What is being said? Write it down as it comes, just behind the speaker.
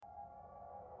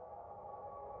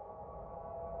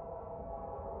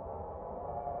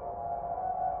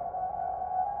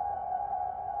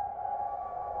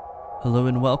Hello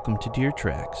and welcome to Deer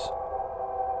Tracks.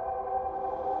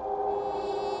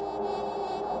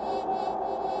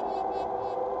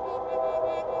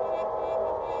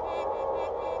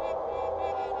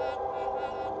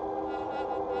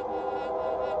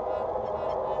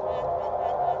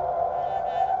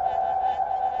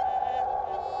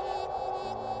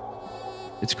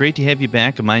 It's great to have you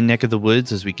back in my neck of the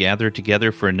woods as we gather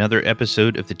together for another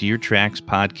episode of the Deer Tracks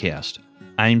podcast.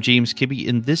 I'm James Kibbe,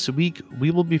 and this week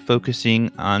we will be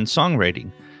focusing on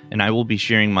songwriting, and I will be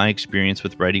sharing my experience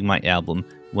with writing my album,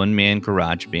 One Man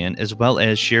Garage Band, as well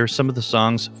as share some of the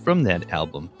songs from that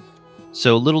album.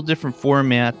 So a little different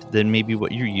format than maybe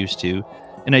what you're used to,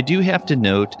 and I do have to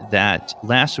note that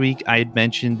last week I had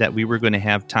mentioned that we were going to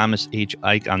have Thomas H.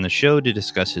 Ike on the show to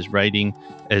discuss his writing,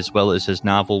 as well as his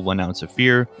novel, 1 Ounce of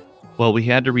Fear. Well, we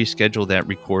had to reschedule that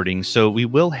recording, so we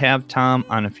will have Tom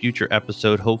on a future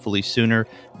episode, hopefully sooner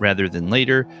rather than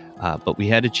later, but we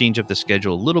had to change up the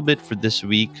schedule a little bit for this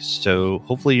week, so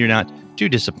hopefully you're not too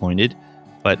disappointed,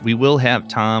 but we will have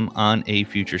Tom on a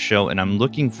future show, and I'm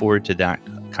looking forward to that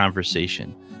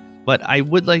conversation. But I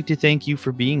would like to thank you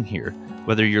for being here,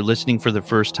 whether you're listening for the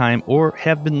first time or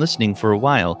have been listening for a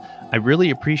while. I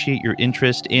really appreciate your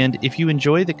interest, and if you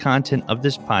enjoy the content of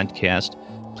this podcast,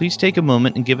 please take a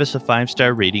moment and give us a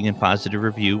 5-star rating and positive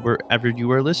review wherever you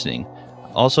are listening.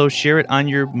 Also, share it on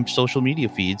your social media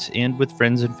feeds and with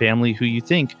friends and family who you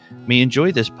think may enjoy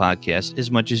this podcast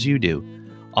as much as you do.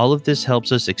 All of this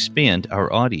helps us expand our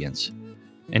audience.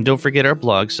 And don't forget our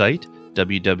blog site,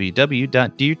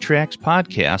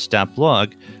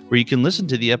 www.deertrackspodcast.blog, where you can listen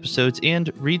to the episodes and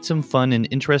read some fun and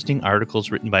interesting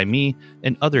articles written by me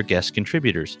and other guest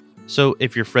contributors. So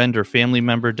if your friend or family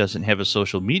member doesn't have a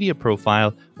social media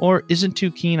profile or isn't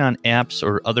too keen on apps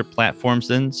or other platforms,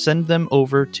 then send them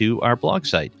over to our blog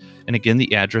site. And again,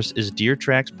 the address is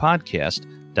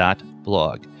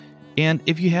deertrackspodcast.blog. And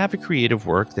if you have a creative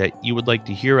work that you would like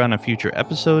to hear on a future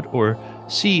episode or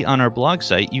see on our blog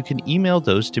site, you can email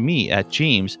those to me at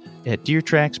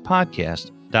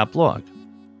james@deertrackspodcast.blog.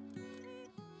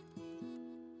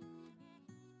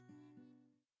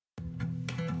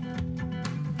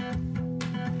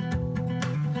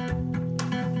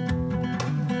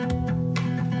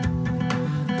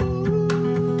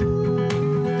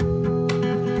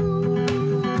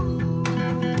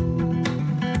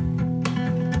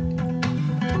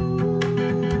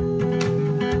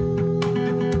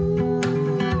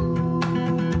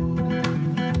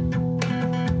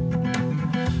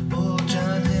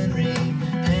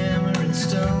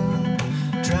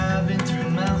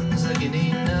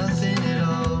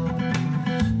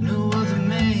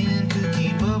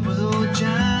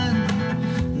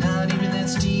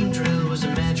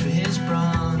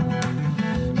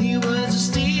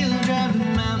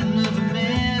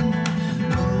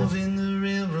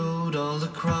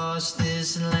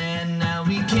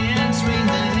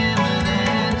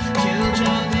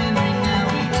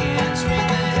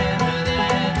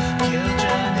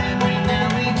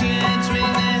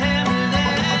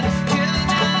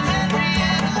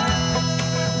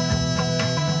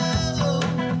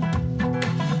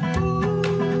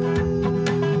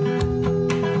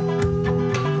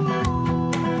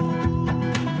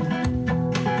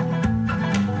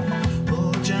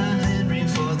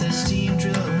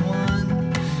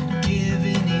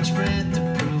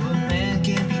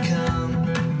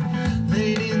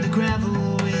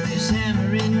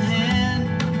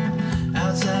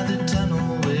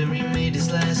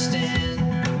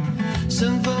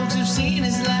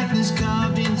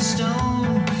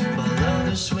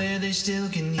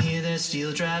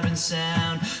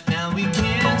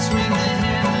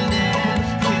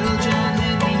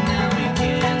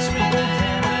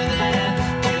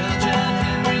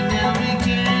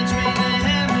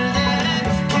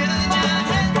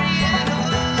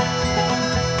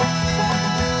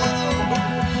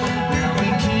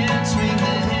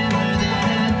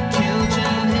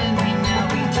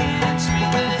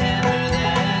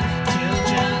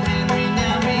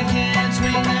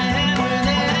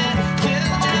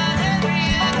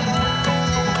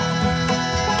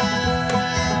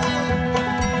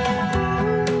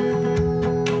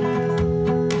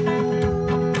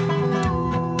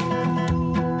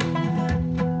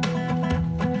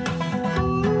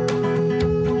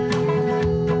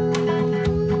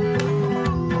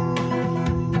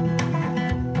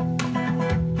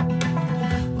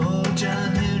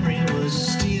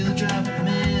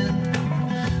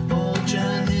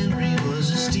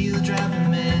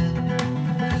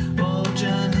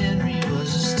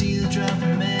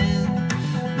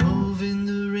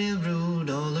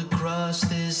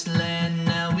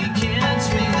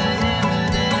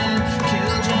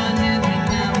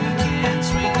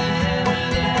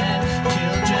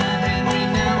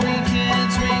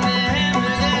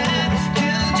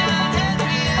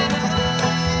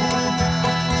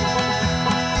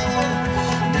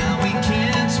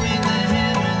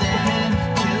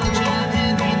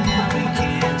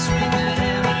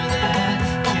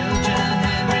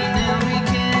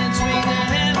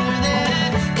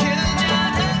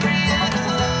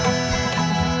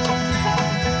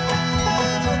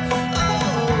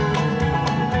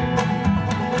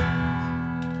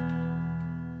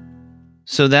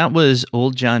 So that was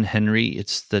Old John Henry.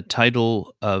 It's the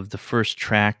title of the first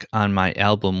track on my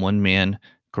album, One Man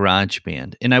Garage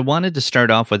Band. And I wanted to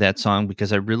start off with that song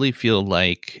because I really feel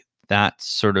like that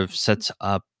sort of sets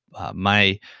up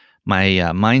my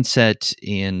mindset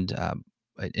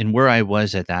and where I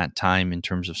was at that time in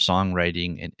terms of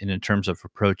songwriting and in terms of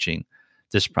approaching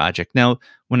this project. Now,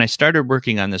 when I started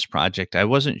working on this project, I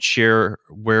wasn't sure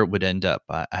where it would end up.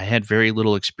 I had very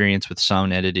little experience with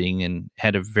sound editing and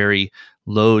had a very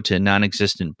low to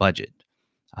non-existent budget.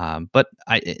 But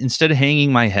instead of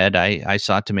hanging my head, I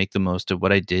sought to make the most of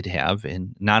what I did have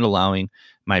and not allowing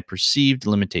my perceived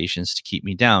limitations to keep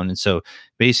me down. And so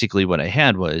basically what I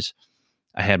had was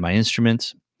I had my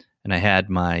instruments and I had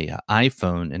my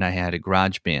iPhone and I had a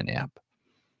GarageBand app.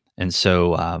 And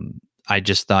so I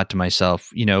just thought to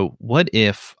myself, what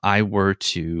if I were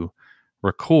to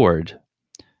record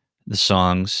the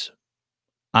songs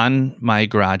on my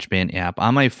GarageBand app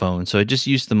on my phone? So I just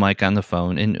used the mic on the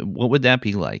phone, and what would that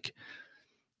be like?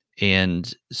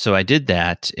 And so I did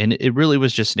that, and it really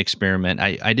was just an experiment.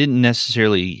 I didn't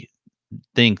necessarily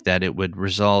think that it would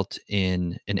result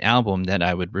in an album that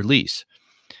I would release.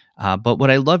 But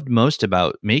what I loved most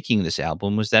about making this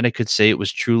album was that I could say it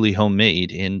was truly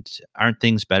homemade. And aren't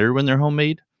things better when they're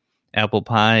homemade? Apple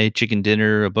pie, chicken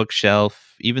dinner, a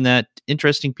bookshelf, even that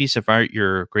interesting piece of art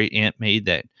your great aunt made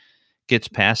that gets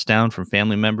passed down from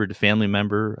family member to family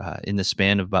member in the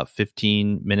span of about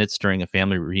 15 minutes during a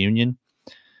family reunion.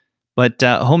 But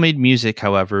homemade music,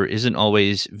 however, isn't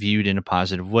always viewed in a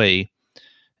positive way.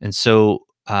 And so,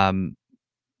 I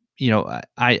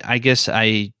guess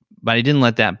but I didn't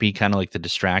let that be kind of like the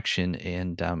distraction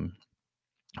and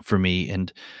for me.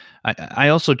 And I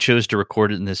also chose to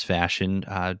record it in this fashion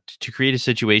to create a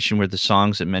situation where the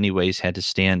songs in many ways had to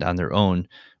stand on their own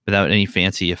without any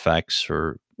fancy effects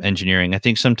or engineering. I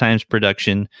think sometimes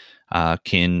production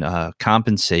can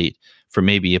compensate for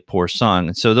maybe a poor song.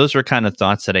 And so those were kind of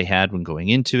thoughts that I had when going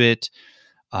into it.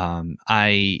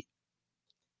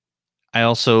 I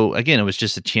also, again, it was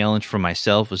just a challenge for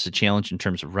myself. It was a challenge in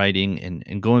terms of writing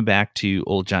and going back to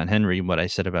Old John Henry, what I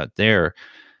said about there.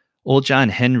 Old John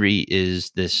Henry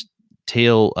is this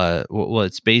tale. Well,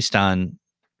 it's based on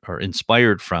or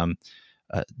inspired from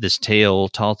this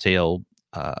tall tale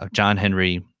of John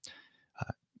Henry.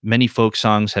 Many folk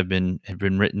songs have been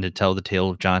written to tell the tale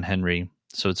of John Henry,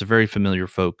 so it's a very familiar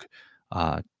folk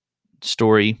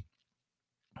story.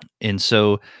 And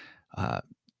so,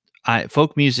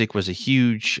 folk music was a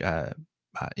huge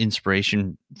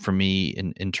inspiration for me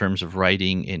in terms of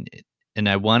writing, and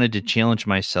I wanted to challenge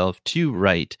myself to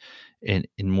write in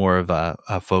more of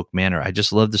a folk manner. I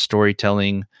just love the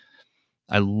storytelling.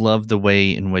 I love the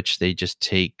way in which they just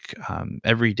take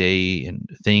everyday and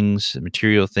things,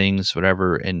 material things,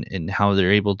 whatever, and how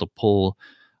they're able to pull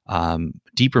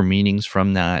deeper meanings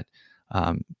from that.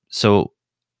 So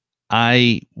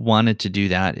I wanted to do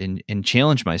that and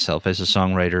challenge myself as a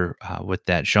songwriter with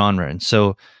that genre. And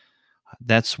so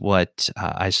that's what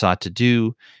I sought to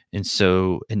do. And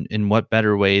so in what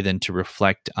better way than to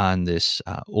reflect on this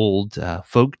old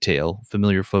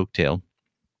familiar folk tale,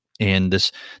 and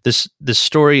this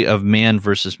story of man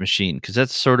versus machine, because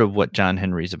that's sort of what John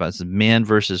Henry's about. It's the man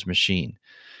versus machine,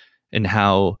 and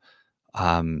how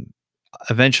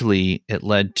eventually it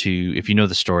led to, if you know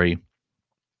the story,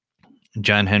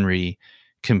 John Henry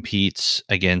competes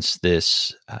against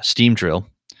this steam drill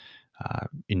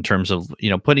in terms of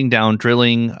putting down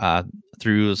drilling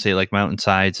through, say, like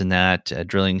mountainsides and that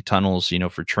drilling tunnels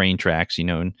for train tracks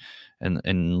and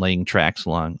laying tracks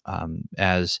along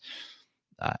as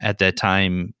at that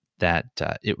time that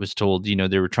it was told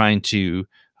they were trying to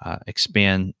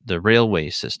expand the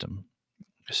railway system.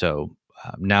 So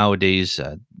nowadays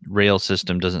rail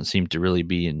system doesn't seem to really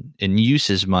be in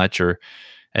use as much or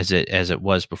as it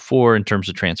was before in terms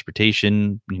of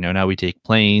transportation. Now we take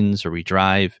planes or we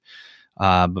drive.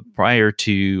 But prior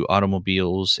to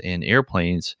automobiles and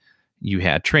airplanes, you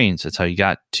had trains. That's how you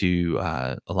got to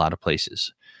a lot of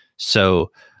places. So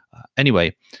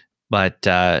anyway, but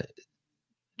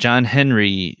John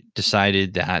Henry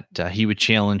decided that he would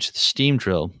challenge the steam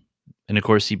drill. And of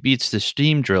course, he beats the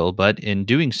steam drill, but in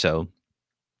doing so,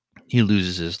 he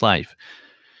loses his life.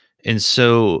 And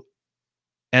so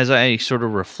as I sort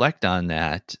of reflect on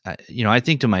that, I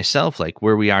think to myself, like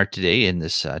where we are today in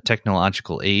this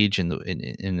technological age and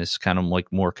in this kind of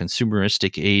like more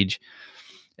consumeristic age,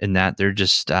 and that they're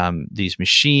just these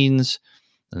machines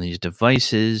and these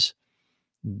devices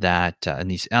that and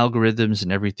these algorithms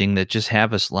and everything that just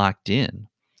have us locked in.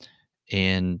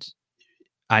 And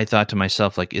I thought to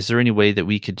myself, like, is there any way that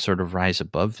we could sort of rise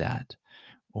above that?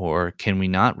 Or can we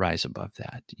not rise above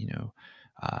that?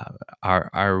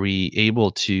 Are we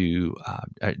able to?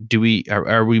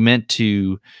 Are we meant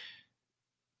to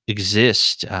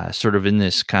exist sort of in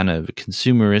this kind of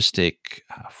consumeristic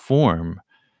form,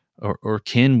 or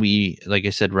can we, like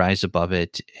I said, rise above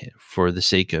it for the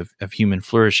sake of human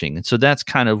flourishing? And so that's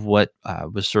kind of what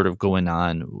was sort of going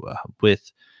on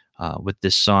with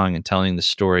this song and telling the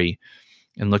story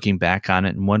and looking back on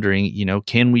it and wondering,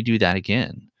 can we do that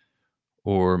again?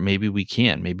 Or maybe we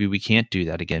can. Maybe we can't do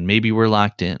that again. Maybe we're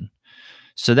locked in.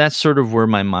 So that's sort of where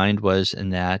my mind was in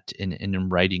that, in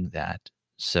writing that.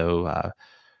 So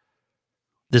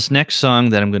this next song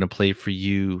that I'm going to play for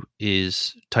you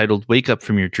is titled "Wake Up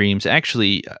from Your Dreams."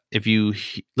 Actually, if you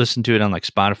listen to it on like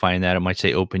Spotify and that, it might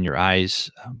say "Open Your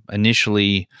Eyes."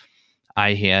 Initially,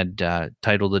 I had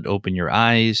titled it "Open Your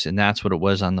Eyes," and that's what it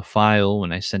was on the file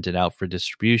when I sent it out for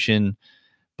distribution.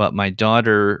 But my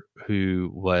daughter,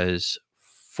 who was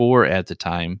 4 at the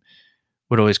time,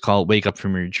 would always call it "Wake Up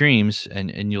from Your Dreams,"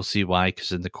 and you'll see why,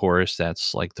 because in the chorus,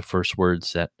 that's like the first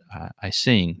words that I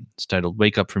sing. It's titled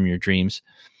 "Wake Up from Your Dreams."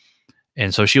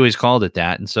 And so she always called it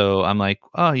that. And so I'm like,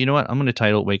 oh, you know what? I'm going to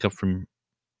title it "Wake Up from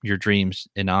Your Dreams"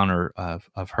 in honor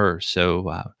of her.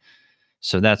 So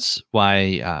so that's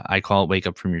why I call it "Wake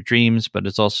Up from Your Dreams," but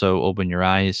it's also "Open Your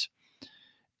Eyes."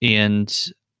 But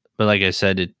like I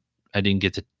said, I didn't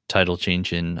get the title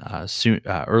change in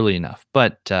early enough.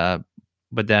 But that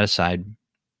aside,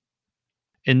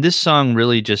 and this song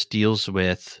really just deals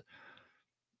with,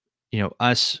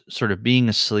 us sort of being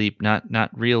asleep, not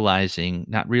realizing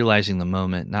the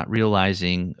moment, not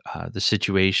realizing the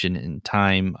situation in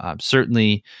time.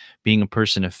 Certainly, being a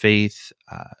person of faith,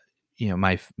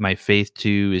 my faith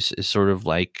too is sort of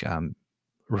like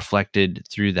reflected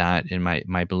through that in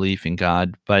my belief in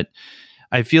God. But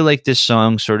I feel like this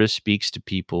song sort of speaks to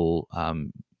people,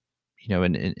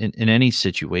 in any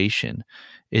situation.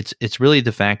 It's really,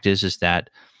 the fact is that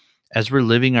as we're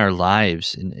living our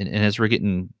lives and as we're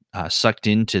getting sucked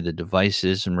into the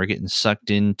devices, and we're getting sucked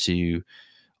into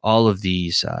all of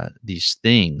these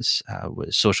things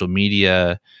with social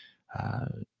media,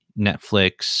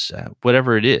 Netflix,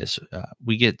 whatever it is,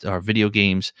 we get our video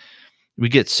games, we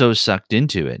get so sucked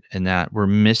into it, and that we're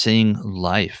missing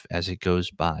life as it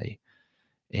goes by.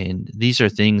 And these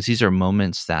are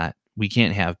moments that we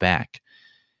can't have back.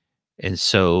 And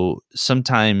so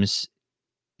sometimes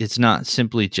it's not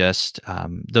simply just,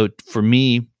 though for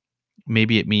me,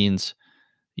 maybe it means,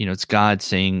 it's God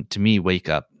saying to me, wake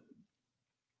up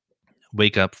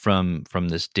from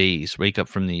this daze, wake up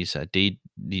from these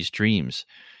dreams.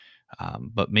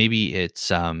 But maybe it's,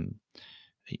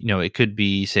 it could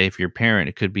be, say, if you're a parent,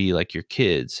 it could be like your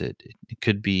kids. It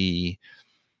could be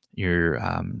your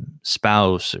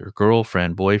spouse or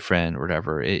girlfriend, boyfriend, or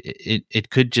whatever. It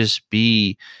could just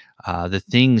be the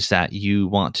things that you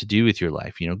want to do with your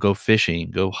life. Go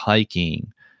fishing, go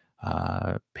hiking,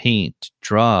 paint,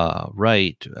 draw,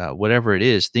 write, whatever it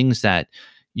is, things that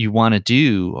you want to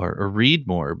do or read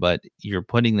more, but you're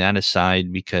putting that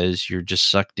aside because you're just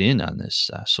sucked in on this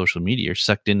social media, you're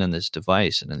sucked in on this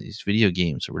device and on these video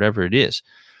games or whatever it is.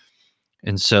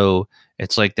 And so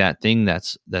it's like that thing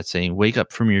that's saying, wake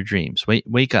up from your dreams,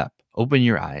 wake up, open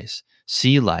your eyes,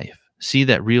 see life, see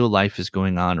that real life is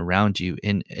going on around you,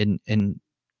 and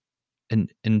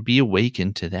be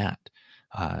awakened to that.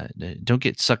 Don't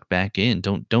get sucked back in.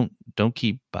 Don't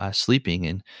keep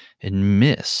sleeping and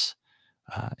miss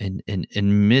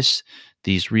miss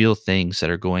these real things that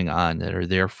are going on, that are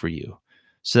there for you.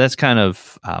 So that's kind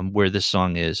of where this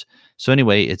song is. So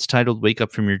anyway, it's titled "Wake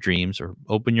Up from Your Dreams" or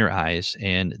 "Open Your Eyes,"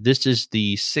 and this is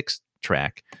the 6th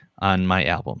track on my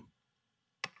album.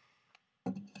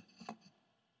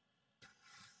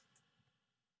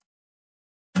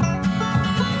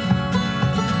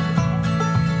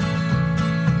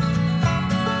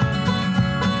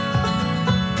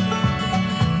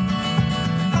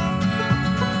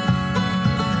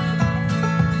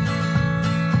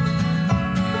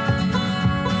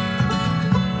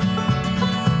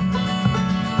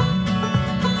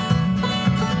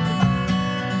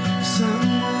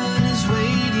 Someone is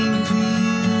waiting for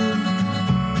you.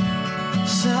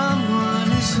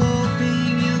 Someone is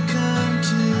hoping you'll come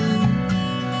to.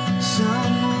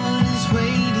 Someone is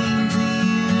waiting for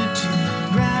you to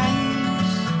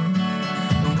rise.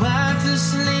 Wipe the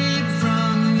sleep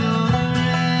from your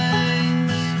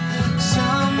eyes.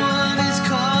 Someone is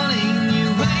calling you.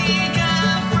 Wake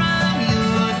up from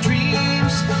your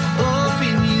dreams.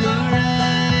 Open your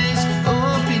eyes.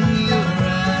 Open your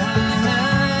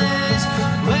eyes.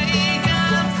 Wake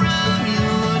up from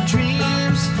your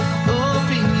dreams.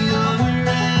 Open your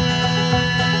eyes.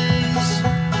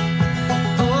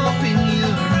 Open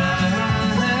your eyes.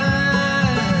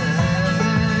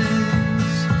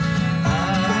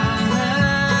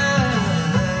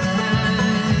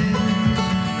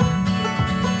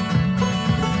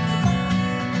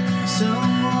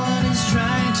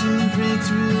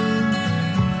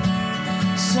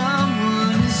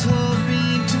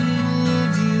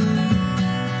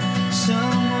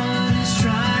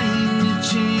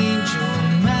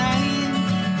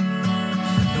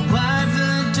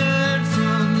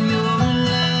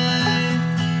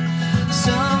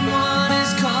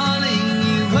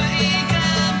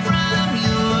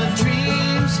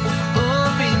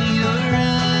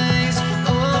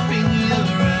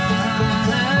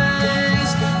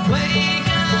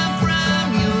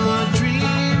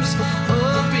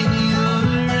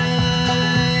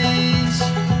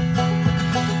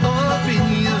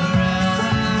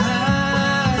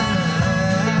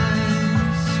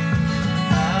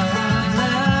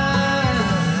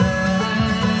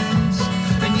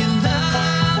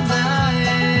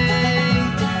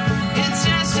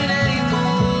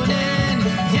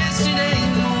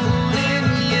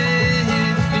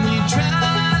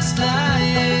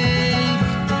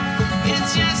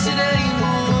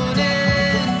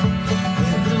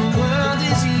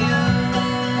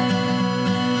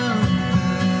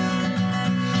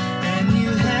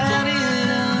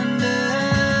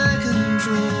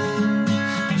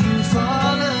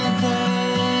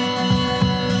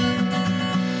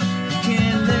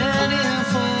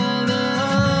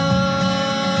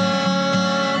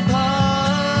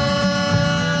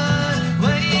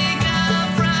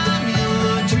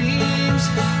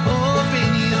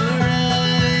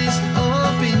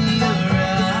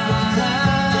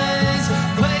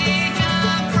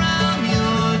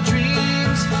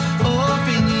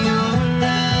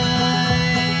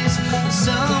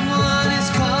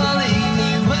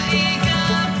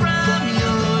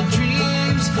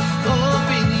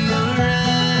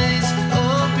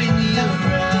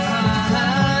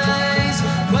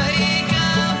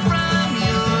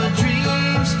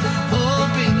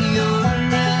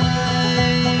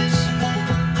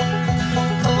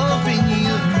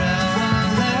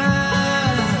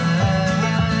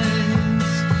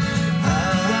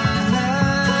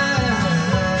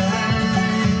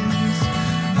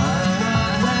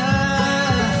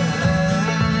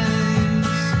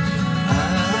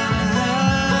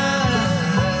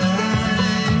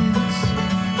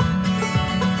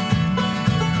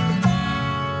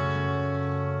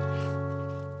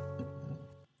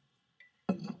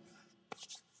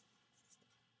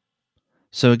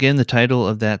 So again, the title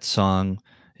of that song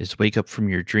is Wake Up From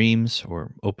Your Dreams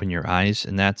or Open Your Eyes,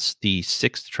 and that's the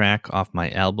 6th track off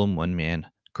my album, One Man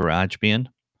Garage Band.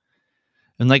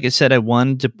 And like I said, I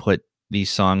wanted to put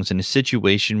these songs in a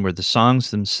situation where the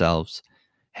songs themselves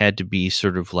had to be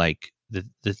sort of like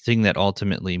the thing that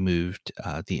ultimately moved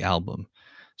the album.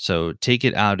 So take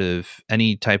it out of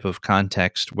any type of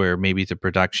context where maybe the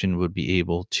production would be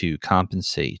able to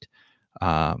compensate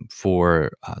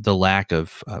for the lack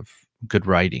of good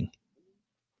writing.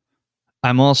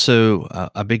 I'm also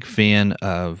a big fan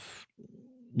of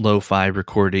lo-fi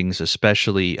recordings,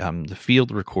 especially the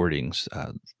field recordings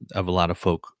of a lot of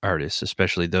folk artists,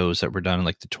 especially those that were done in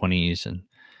like the 20s and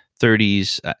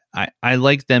 30s. I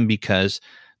like them because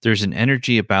there's an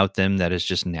energy about them that is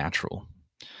just natural.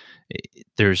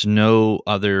 There's nothing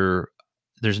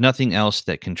else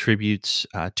that contributes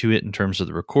to it in terms of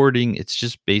the recording. It's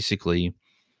just basically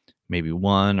maybe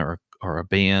one or a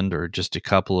band or just a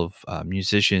couple of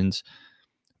musicians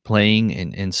playing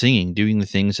and singing, doing the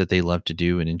things that they love to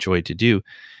do and enjoy to do.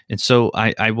 And so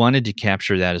I wanted to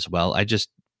capture that as well. I just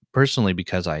personally,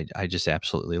 because I just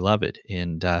absolutely love it.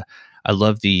 And I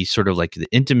love the sort of like the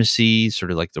intimacy,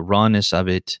 sort of like the rawness of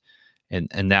it.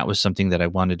 And that was something that I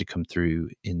wanted to come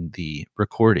through in the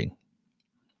recording.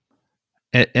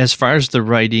 As far as the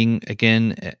writing,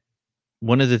 again,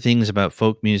 one of the things about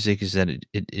folk music is that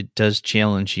it does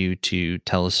challenge you to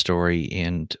tell a story,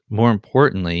 and more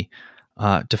importantly,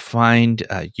 to find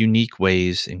unique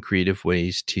ways and creative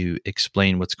ways to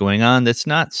explain what's going on. That's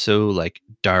not so like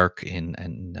dark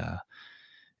and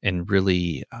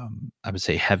really, I would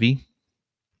say, heavy.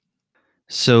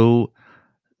 So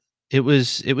it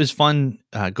was fun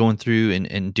going through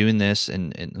and doing this,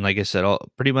 and like I said,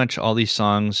 pretty much all these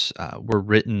songs were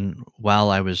written while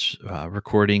I was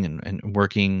recording and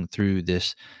working through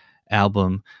this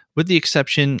album, with the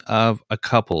exception of a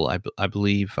couple. I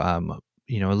believe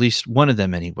at least one of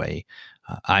them anyway.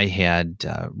 I had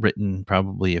written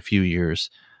probably a few years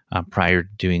prior to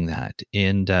doing that,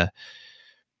 and but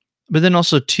then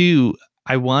also too,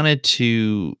 I wanted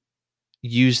to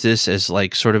use this as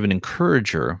like sort of an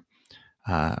encourager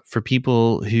for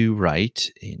people who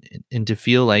write, and to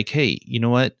feel like, hey, you know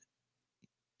what?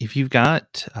 If you've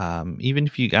got, even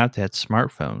if you got that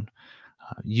smartphone,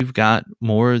 you've got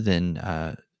more than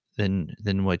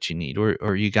what you need,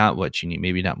 or you got what you need.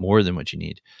 Maybe not more than what you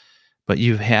need, but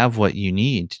you have what you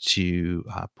need to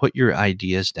put your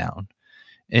ideas down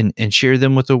and share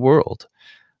them with the world.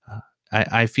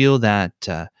 I feel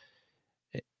that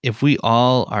if we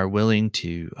all are willing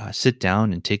to sit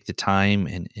down and take the time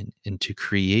and to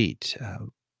create,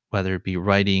 whether it be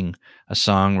writing a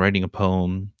song, writing a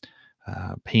poem,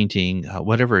 painting,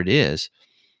 whatever it is,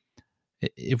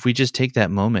 if we just take that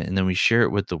moment and then we share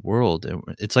it with the world,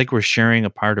 it's like we're sharing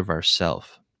a part of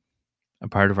ourself, a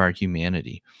part of our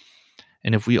humanity.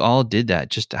 And if we all did that,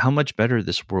 just how much better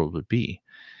this world would be.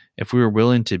 If we were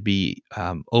willing to be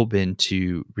open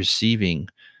to receiving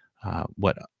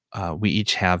what we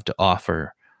each have to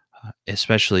offer,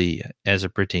 especially as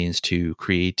it pertains to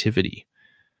creativity.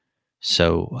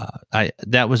 So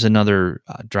that was another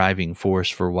driving force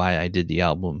for why I did the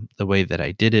album the way that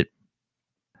I did it.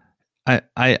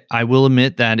 I will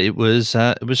admit that it was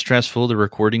stressful. The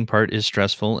recording part is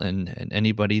stressful, and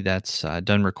anybody that's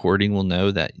done recording will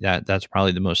know that's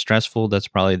probably the most stressful. That's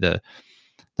probably the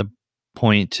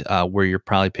point where you're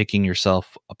probably picking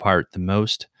yourself apart the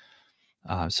most.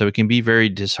 So it can be very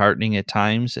disheartening at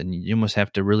times, and you almost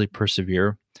have to really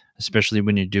persevere, especially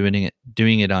when you're doing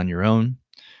it on your own.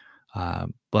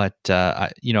 But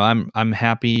I'm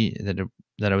happy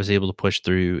that I was able to push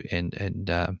through and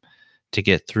to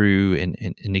get through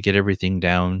and to get everything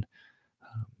down.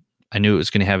 I knew it was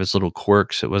going to have its little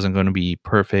quirks. It wasn't going to be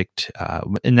perfect,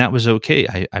 and that was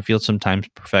okay. I feel sometimes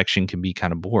perfection can be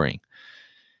kind of boring.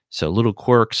 So little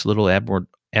quirks, little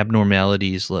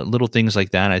abnormalities, little things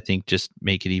like that, I think just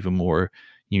make it even more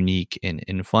unique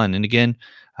and fun. And again,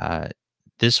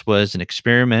 this was an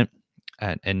experiment,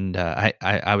 and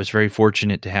I was very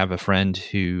fortunate to have a friend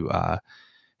who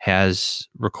has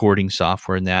recording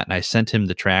software in that, and I sent him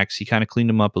the tracks. He kind of cleaned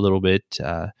them up a little bit,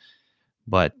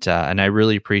 but I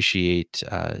really appreciate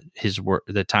his work,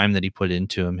 the time that he put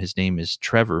into them. His name is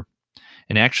Trevor.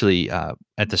 And actually,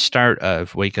 at the start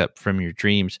of Wake Up From Your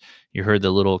Dreams, you heard the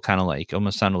little kind of like,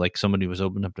 almost sounded like somebody was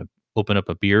open up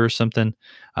a beer or something.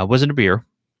 It wasn't a beer.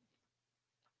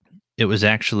 It was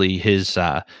actually his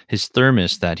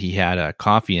thermos that he had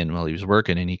coffee in while he was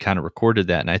working, and he kind of recorded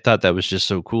that. And I thought that was just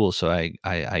so cool. So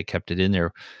I kept it in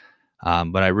there.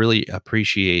 But I really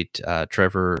appreciate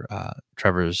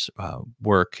Trevor's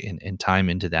work and time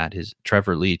into that.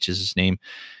 Trevor Leach is his name,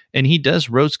 and he does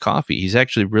roast coffee. He's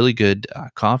actually a really good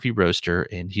coffee roaster,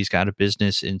 and he's got a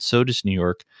business in Sodus, New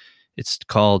York. It's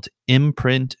called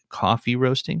Imprint Coffee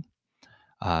Roasting.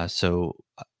 So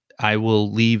I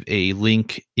will leave a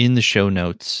link in the show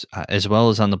notes, as well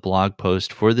as on the blog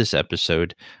post for this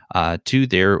episode, to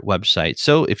their website.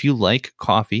 So if you like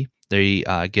coffee, they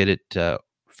get it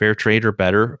fair trade or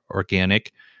better,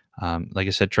 organic. Like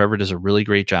I said, Trevor does a really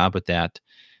great job with that.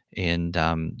 And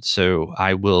so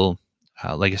I will,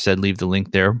 like I said, leave the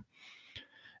link there.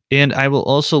 And I will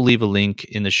also leave a link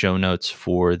in the show notes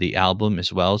for the album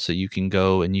as well. So you can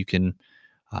go and you can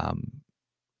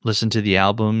listen to the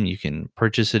album. You can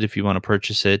purchase it if you want to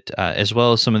purchase it, as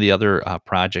well as some of the other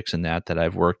projects in that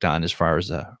I've worked on as far as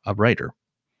a writer.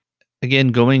 Again,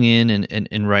 going in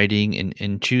and writing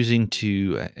and choosing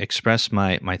to express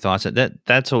my thoughts.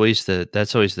 That's always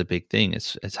the big thing.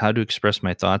 It's how to express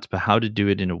my thoughts, but how to do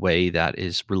it in a way that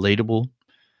is relatable,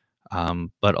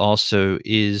 but also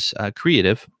is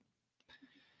creative.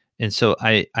 And so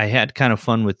I had kind of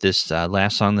fun with this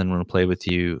last song that I'm going to play with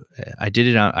you.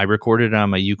 I recorded it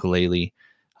on my ukulele.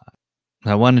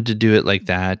 I wanted to do it like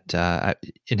that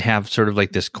and have sort of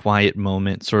like this quiet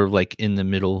moment, sort of like in the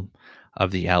middle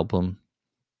of the album.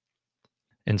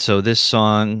 And so this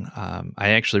song,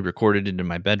 I actually recorded it in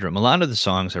my bedroom. A lot of the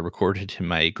songs I recorded in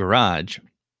my garage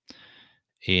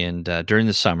and during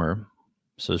the summer.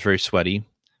 So it was very sweaty,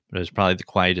 but it was probably the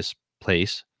quietest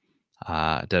place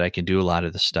that I can do a lot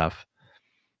of the stuff.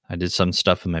 I did some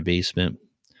stuff in my basement.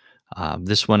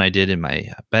 This one I did in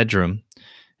my bedroom,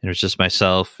 and it was just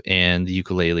myself and the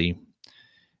ukulele.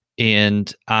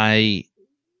 And I,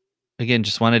 again,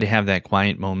 just wanted to have that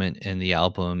quiet moment in the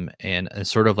album and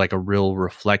sort of like a real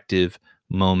reflective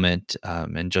moment,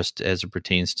 and just as it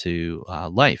pertains to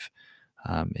life,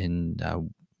 and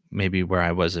maybe where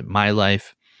I was in my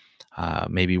life,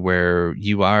 maybe where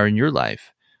you are in your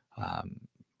life.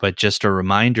 But just a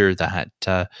reminder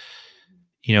that,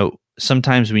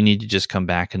 sometimes we need to just come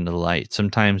back into the light.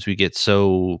 Sometimes we get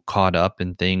so caught up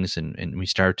in things and we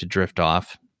start to drift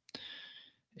off.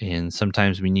 And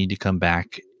sometimes we need to come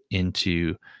back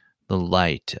into the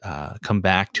light, come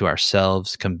back to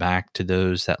ourselves, come back to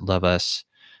those that love us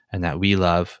and that we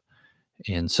love.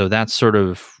 And so that's sort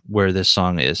of where this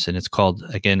song is. And it's called,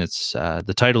 again,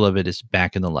 the title of it is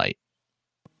Back in the Light.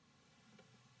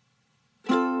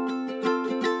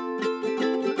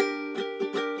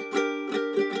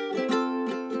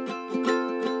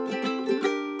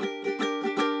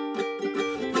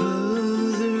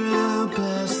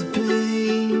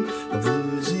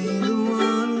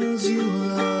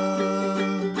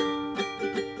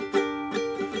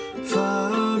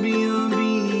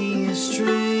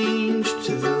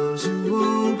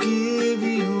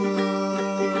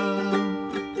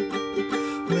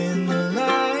 When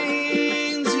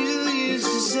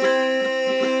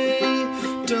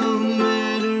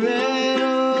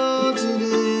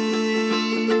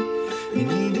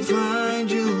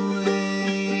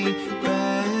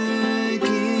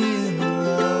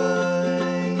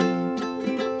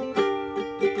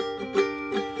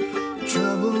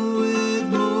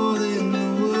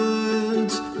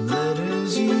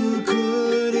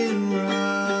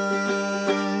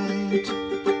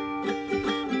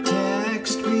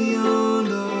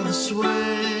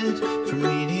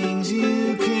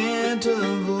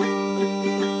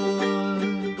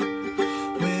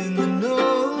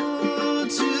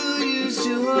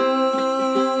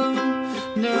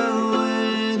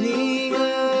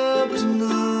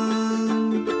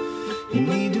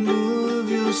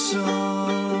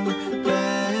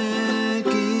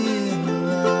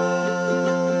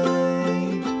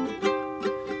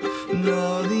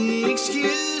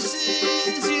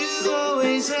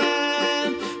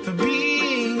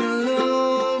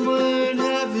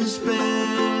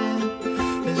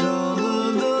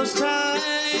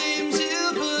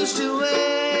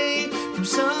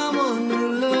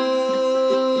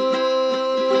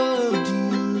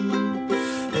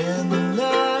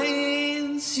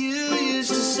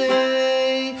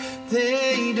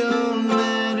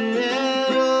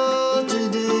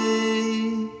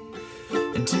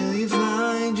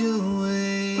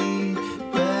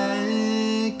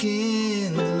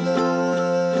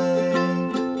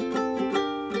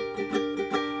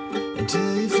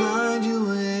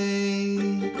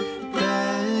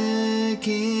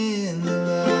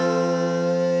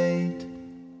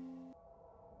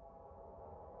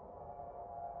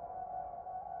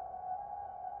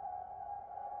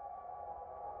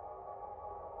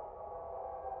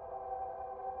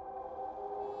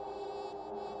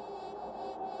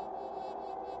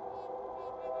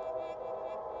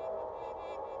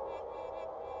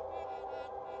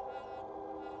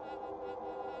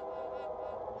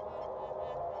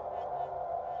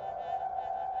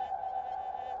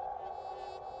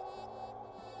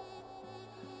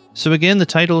So again, the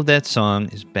title of that song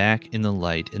is Back in the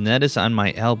Light, and that is on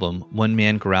my album, One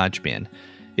Man Garage Band.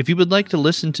 If you would like to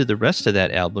listen to the rest of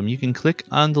that album, you can click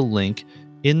on the link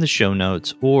in the show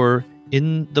notes or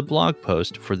in the blog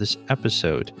post for this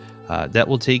episode. That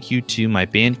will take you to my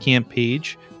Bandcamp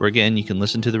page, where again, you can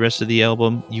listen to the rest of the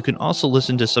album. You can also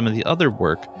listen to some of the other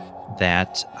work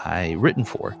that I written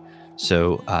for.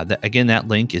 So again, that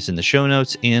link is in the show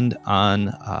notes and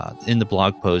on in the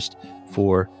blog post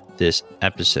for this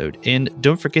episode. And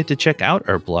don't forget to check out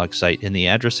our blog site, and the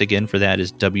address again for that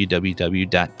is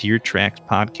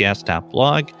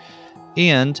www.deertrackspodcast.blog.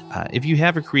 And if you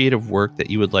have a creative work that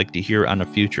you would like to hear on a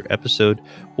future episode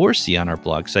or see on our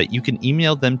blog site, you can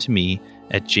email them to me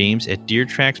at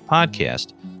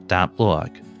james@deertrackspodcast.blog.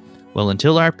 Well,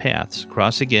 until our paths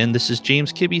cross again, this is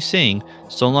James Kibbe saying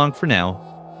so long for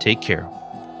now. Take care.